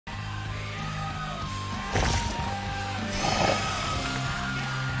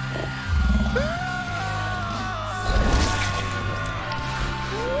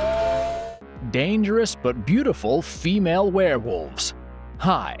dangerous but beautiful female werewolves.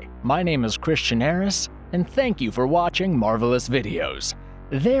 Hi, my name is Christian Harris, and thank you for watching Marvelous Videos.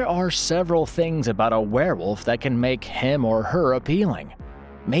 There are several things about a werewolf that can make him or her appealing.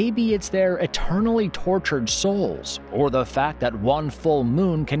 Maybe it's their eternally tortured souls, or the fact that one full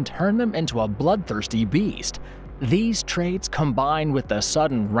moon can turn them into a bloodthirsty beast. These traits, combined with the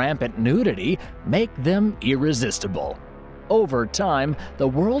sudden rampant nudity, make them irresistible. Over time, the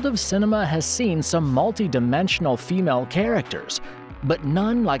world of cinema has seen some multidimensional female characters, but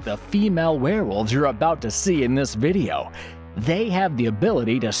none like the female werewolves you're about to see in this video. They have the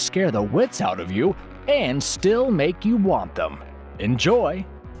ability to scare the wits out of you and still make you want them. Enjoy!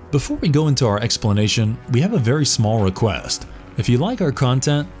 Before we go into our explanation, we have a very small request. If you like our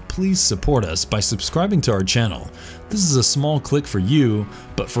content, please support us by subscribing to our channel. This is a small click for you,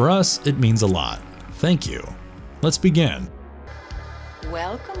 but for us, it means a lot. Thank you. Let's begin.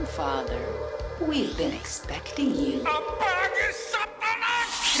 Welcome, Father. We've been expecting you.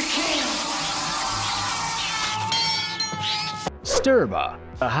 Stirba,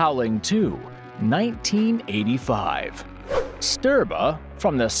 Howling II, 1985. Stirba,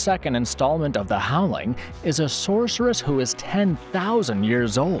 from the second installment of The Howling, is a sorceress who is 10,000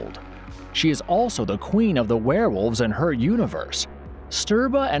 years old. She is also the queen of the werewolves in her universe.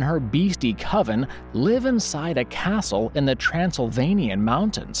 Stirba and her beastie coven live inside a castle in the Transylvanian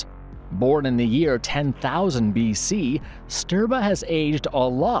mountains. Born in the year 10,000 BC, Stirba has aged a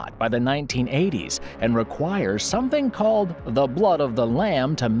lot by the 1980s and requires something called the blood of the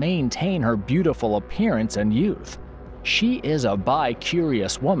lamb to maintain her beautiful appearance and youth. She is a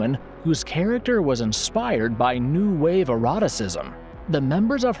bi-curious woman whose character was inspired by new wave eroticism. The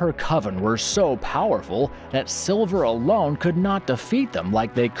members of her coven were so powerful that silver alone could not defeat them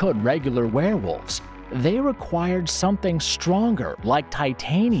like they could regular werewolves. They required something stronger, like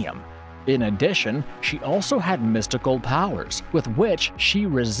titanium. In addition, she also had mystical powers, with which she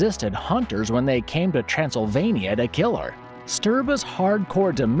resisted hunters when they came to Transylvania to kill her. Stirba's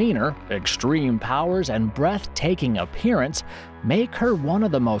hardcore demeanor, extreme powers, and breathtaking appearance make her one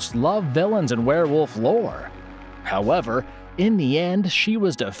of the most loved villains in werewolf lore. However, in the end, she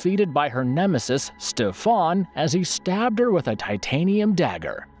was defeated by her nemesis, Stefan, as he stabbed her with a titanium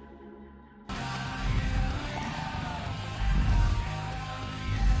dagger.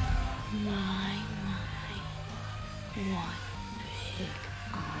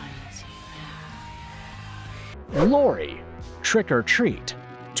 Laurie, Trick or Treat,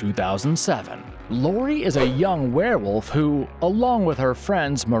 2007. Laurie is a young werewolf who, along with her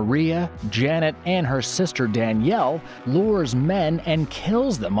friends Maria, Janet, and her sister Danielle, lures men and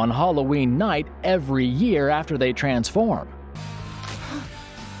kills them on Halloween night every year after they transform.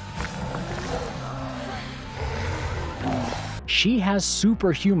 She has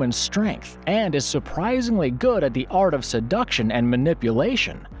superhuman strength and is surprisingly good at the art of seduction and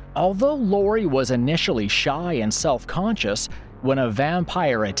manipulation. Although Laurie was initially shy and self-conscious, when a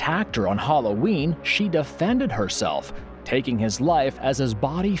vampire attacked her on Halloween, she defended herself, taking his life as his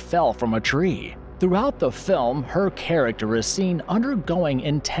body fell from a tree. Throughout the film, her character is seen undergoing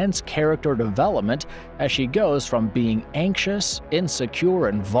intense character development as she goes from being anxious, insecure,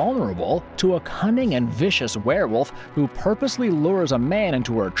 and vulnerable to a cunning and vicious werewolf who purposely lures a man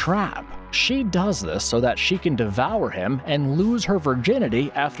into her trap. She does this so that she can devour him and lose her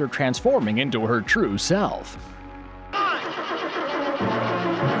virginity after transforming into her true self.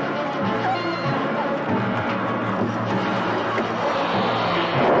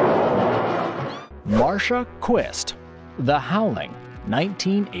 Marsha Quist, The Howling,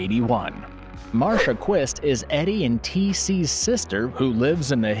 1981. Marsha Quist is Eddie and TC's sister who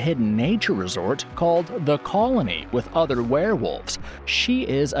lives in the hidden nature resort called The Colony with other werewolves. She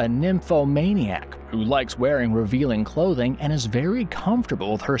is a nymphomaniac who likes wearing revealing clothing and is very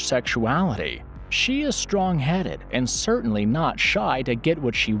comfortable with her sexuality. She is strong-headed and certainly not shy to get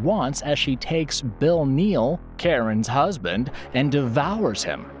what she wants as she takes Bill Neal, Karen's husband, and devours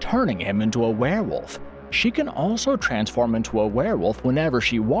him, turning him into a werewolf. She can also transform into a werewolf whenever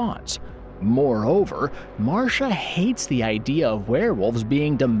she wants. Moreover, Marsha hates the idea of werewolves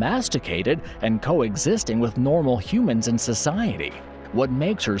being domesticated and coexisting with normal humans in society. What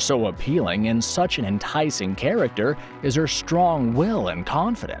makes her so appealing and such an enticing character is her strong will and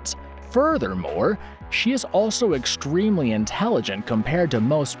confidence. Furthermore, she is also extremely intelligent compared to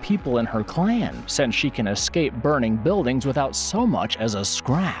most people in her clan, since she can escape burning buildings without so much as a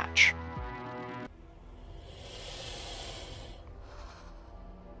scratch.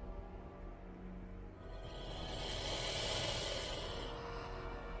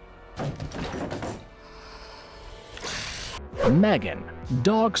 Megan,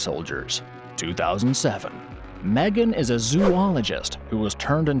 Dog Soldiers, 2007. Megan is a zoologist who was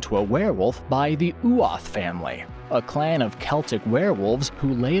turned into a werewolf by the Uoth family, a clan of Celtic werewolves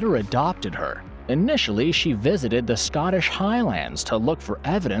who later adopted her. Initially, she visited the Scottish Highlands to look for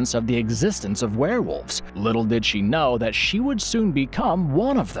evidence of the existence of werewolves. Little did she know that she would soon become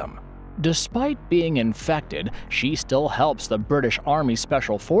one of them. Despite being infected, she still helps the British Army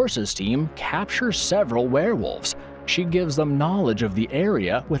Special Forces team capture several werewolves. She gives them knowledge of the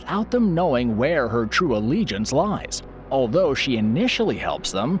area without them knowing where her true allegiance lies. Although she initially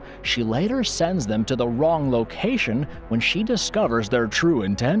helps them, she later sends them to the wrong location when she discovers their true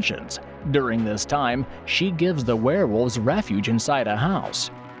intentions. During this time, she gives the werewolves refuge inside a house.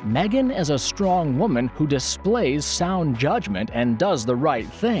 Megan is a strong woman who displays sound judgment and does the right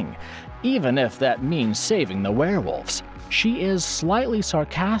thing, even if that means saving the werewolves. She is slightly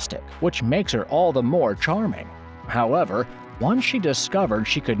sarcastic, which makes her all the more charming. However, once she discovered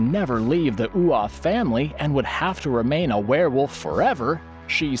she could never leave the Uoth family and would have to remain a werewolf forever,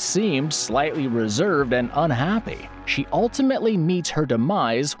 she seemed slightly reserved and unhappy. She ultimately meets her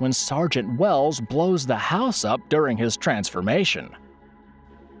demise when Sergeant Wells blows the house up during his transformation.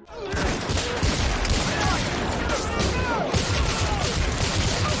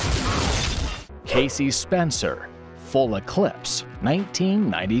 Casey Spencer, full Eclipse,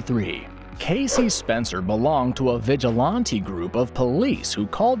 1993. Casey Spencer belonged to a vigilante group of police who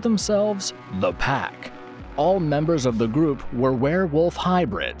called themselves the Pack. All members of the group were werewolf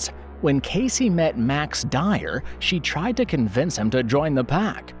hybrids. When Casey met Max Dyer, she tried to convince him to join the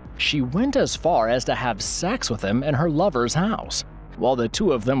Pack. She went as far as to have sex with him in her lover's house. While the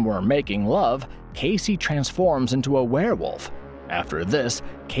two of them were making love, Casey transforms into a werewolf. After this,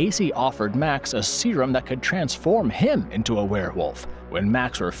 Casey offered Max a serum that could transform him into a werewolf. When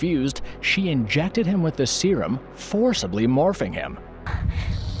Max refused, she injected him with the serum, forcibly morphing him.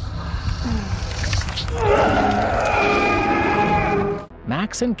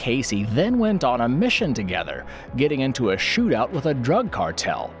 Max and Casey then went on a mission together, getting into a shootout with a drug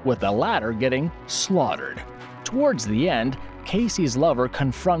cartel, with the latter getting slaughtered. Towards the end, Casey's lover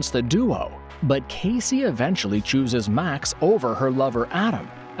confronts the duo, but Casey eventually chooses Max over her lover Adam,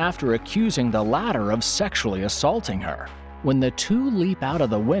 after accusing the latter of sexually assaulting her. When the two leap out of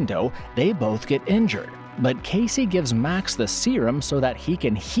the window, they both get injured, but Casey gives Max the serum so that he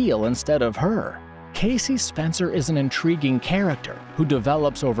can heal instead of her. Casey Spencer is an intriguing character who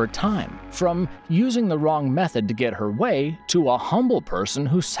develops over time, from using the wrong method to get her way to a humble person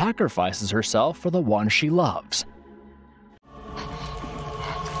who sacrifices herself for the one she loves.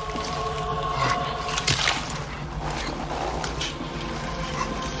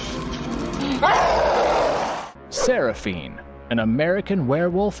 Serafine, an American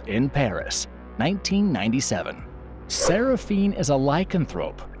werewolf in Paris, 1997. Serafine is a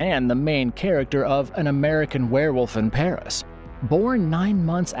lycanthrope and the main character of An American Werewolf in Paris. Born 9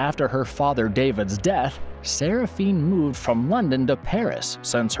 months after her father David's death, Serafine moved from London to Paris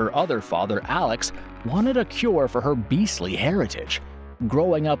since her other father, Alex, wanted a cure for her beastly heritage.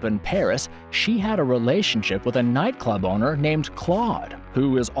 Growing up in Paris, she had a relationship with a nightclub owner named Claude,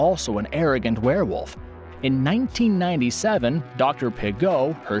 who is also an arrogant werewolf. In 1997, Dr.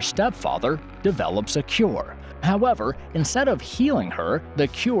 Pigot, her stepfather, develops a cure. However, instead of healing her, the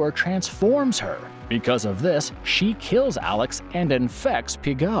cure transforms her. Because of this, she kills Alex and infects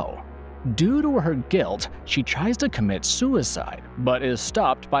Pigot. Due to her guilt, she tries to commit suicide, but is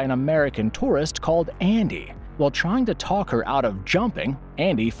stopped by an American tourist called Andy. While trying to talk her out of jumping,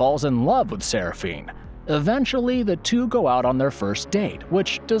 Andy falls in love with Serafine. Eventually, the two go out on their first date,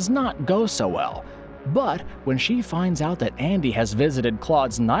 which does not go so well. But when she finds out that Andy has visited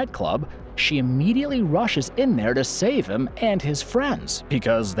Claude's nightclub, she immediately rushes in there to save him and his friends,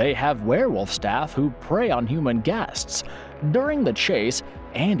 because they have werewolf staff who prey on human guests. During the chase,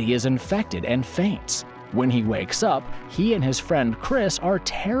 Andy is infected and faints. When he wakes up, he and his friend Chris are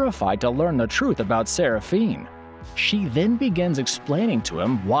terrified to learn the truth about Serafine. She then begins explaining to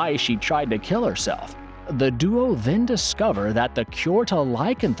him why she tried to kill herself. The duo then discover that the cure to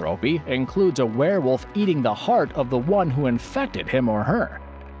lycanthropy includes a werewolf eating the heart of the one who infected him or her.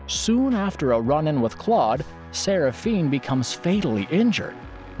 Soon after a run-in with Claude, Serafine becomes fatally injured,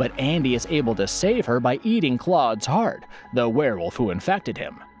 but Andy is able to save her by eating Claude's heart, the werewolf who infected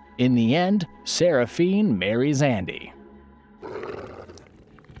him. In the end, Serafine marries Andy.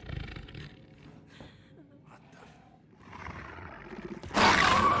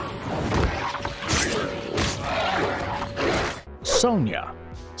 Sonja,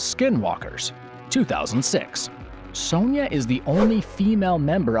 Skinwalkers, 2006. Sonja is the only female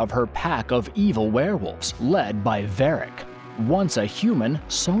member of her pack of evil werewolves, led by Varric. Once a human,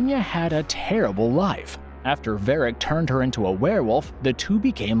 Sonja had a terrible life. After Varric turned her into a werewolf, the two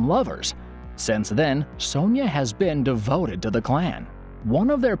became lovers. Since then, Sonja has been devoted to the clan. One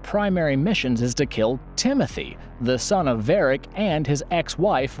of their primary missions is to kill Timothy, the son of Varric and his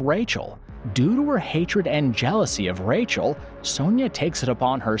ex-wife Rachel. Due to her hatred and jealousy of Rachel, Sonja takes it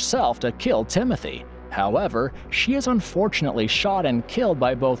upon herself to kill Timothy. However, she is unfortunately shot and killed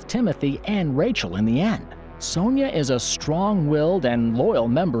by both Timothy and Rachel in the end. Sonja is a strong-willed and loyal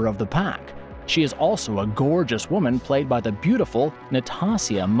member of the pack. She is also a gorgeous woman played by the beautiful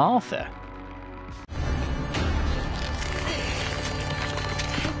Natasha Malthe.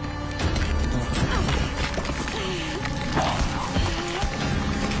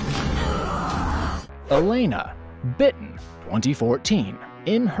 Elena, Bitten, 2014.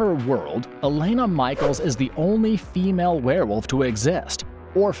 In her world, Elena Michaels is the only female werewolf to exist.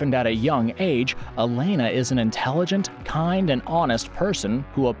 Orphaned at a young age, Elena is an intelligent, kind, and honest person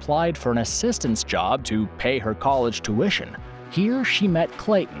who applied for an assistant's job to pay her college tuition. Here she met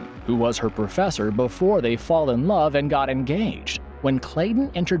Clayton, who was her professor before they fall in love and got engaged. When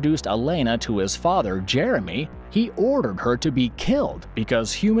Clayton introduced Elena to his father, Jeremy, he ordered her to be killed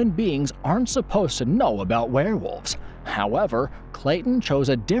because human beings aren't supposed to know about werewolves. However, Clayton chose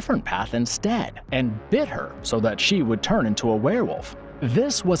a different path instead and bit her so that she would turn into a werewolf.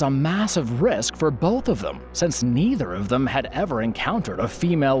 This was a massive risk for both of them, since neither of them had ever encountered a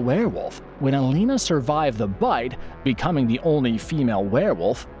female werewolf. When Elena survived the bite, becoming the only female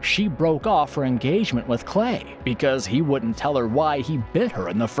werewolf, she broke off her engagement with Clay because he wouldn't tell her why he bit her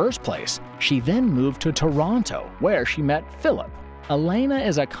in the first place. She then moved to Toronto, where she met Philip. Elena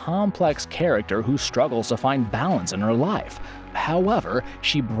is a complex character who struggles to find balance in her life. However,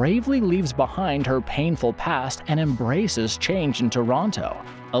 she bravely leaves behind her painful past and embraces change in Toronto.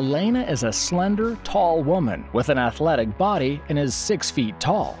 Elena is a slender, tall woman with an athletic body and is 6 feet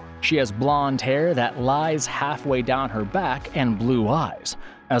tall. She has blonde hair that lies halfway down her back and blue eyes.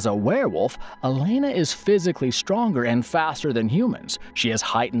 As a werewolf, Elena is physically stronger and faster than humans. She has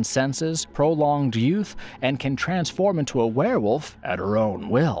heightened senses, prolonged youth, and can transform into a werewolf at her own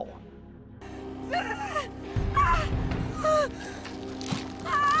will.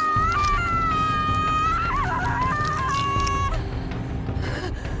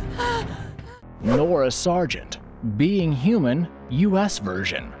 Nora Sargent, Being Human, US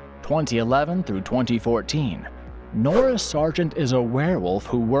version, 2011 through 2014. Nora Sargent is a werewolf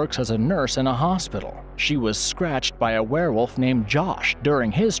who works as a nurse in a hospital. She was scratched by a werewolf named Josh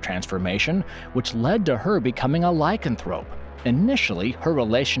during his transformation, which led to her becoming a lycanthrope. Initially, her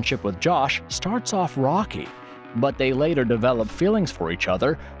relationship with Josh starts off rocky, but they later develop feelings for each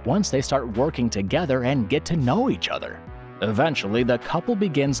other once they start working together and get to know each other. Eventually, the couple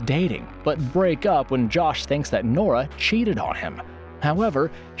begins dating, but break up when Josh thinks that Nora cheated on him.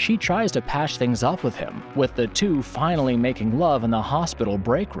 However, she tries to patch things up with him, with the two finally making love in the hospital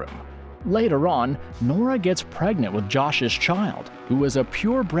break room. Later on, Nora gets pregnant with Josh's child, who is a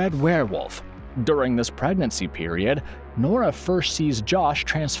purebred werewolf. During this pregnancy period, Nora first sees Josh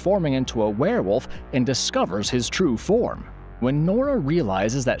transforming into a werewolf and discovers his true form. When Nora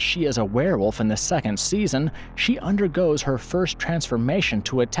realizes that she is a werewolf in the second season, she undergoes her first transformation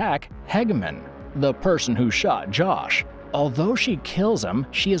to attack Hegman, the person who shot Josh. Although she kills him,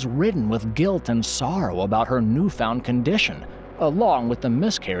 she is ridden with guilt and sorrow about her newfound condition, along with the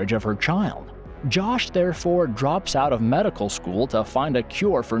miscarriage of her child. Josh therefore drops out of medical school to find a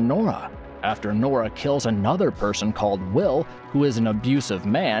cure for Nora. After Nora kills another person called Will, who is an abusive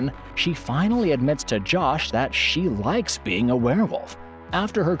man, she finally admits to Josh that she likes being a werewolf.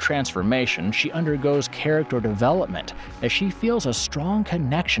 After her transformation, she undergoes character development as she feels a strong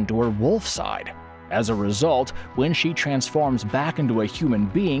connection to her wolf side. As a result, when she transforms back into a human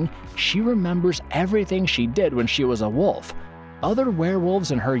being, she remembers everything she did when she was a wolf. Other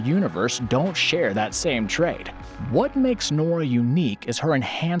werewolves in her universe don't share that same trait. What makes Nora unique is her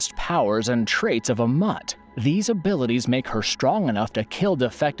enhanced powers and traits of a mutt. These abilities make her strong enough to kill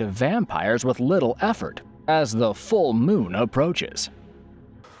defective vampires with little effort, as the full moon approaches.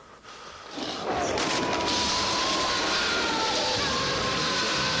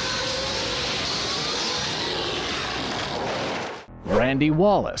 Randy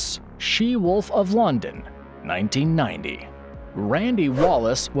Wallace, She-Wolf of London, 1990. Randy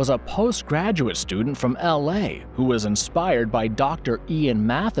Wallace was a postgraduate student from LA who was inspired by Dr. Ian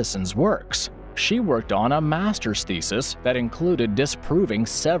Matheson's works. She worked on a master's thesis that included disproving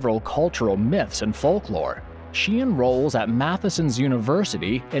several cultural myths and folklore. She enrolls at Matheson's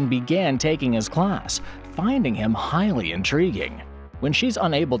University and began taking his class, finding him highly intriguing. When she's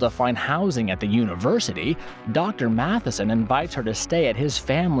unable to find housing at the university, Dr. Matheson invites her to stay at his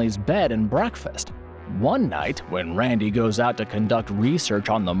family's bed and breakfast. One night, when Randy goes out to conduct research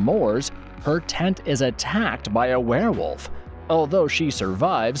on the moors, her tent is attacked by a werewolf. Although she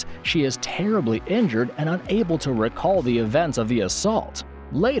survives, she is terribly injured and unable to recall the events of the assault.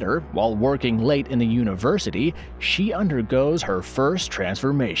 Later, while working late in the university, she undergoes her first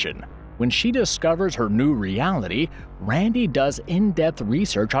transformation. When she discovers her new reality, Randy does in-depth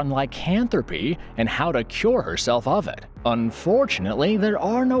research on lycanthropy and how to cure herself of it. Unfortunately, there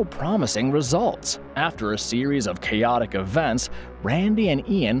are no promising results. After a series of chaotic events, Randy and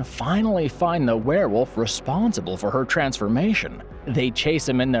Ian finally find the werewolf responsible for her transformation. They chase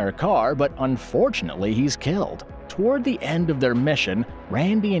him in their car, but unfortunately he's killed. Toward the end of their mission,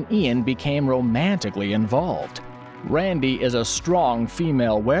 Randy and Ian became romantically involved. Randy is a strong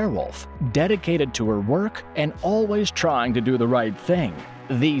female werewolf, dedicated to her work and always trying to do the right thing.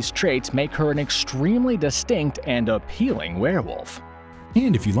 These traits make her an extremely distinct and appealing werewolf.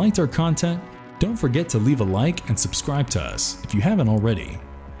 And if you liked our content, don't forget to leave a like and subscribe to us if you haven't already.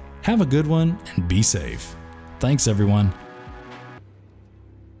 Have a good one and be safe. Thanks everyone.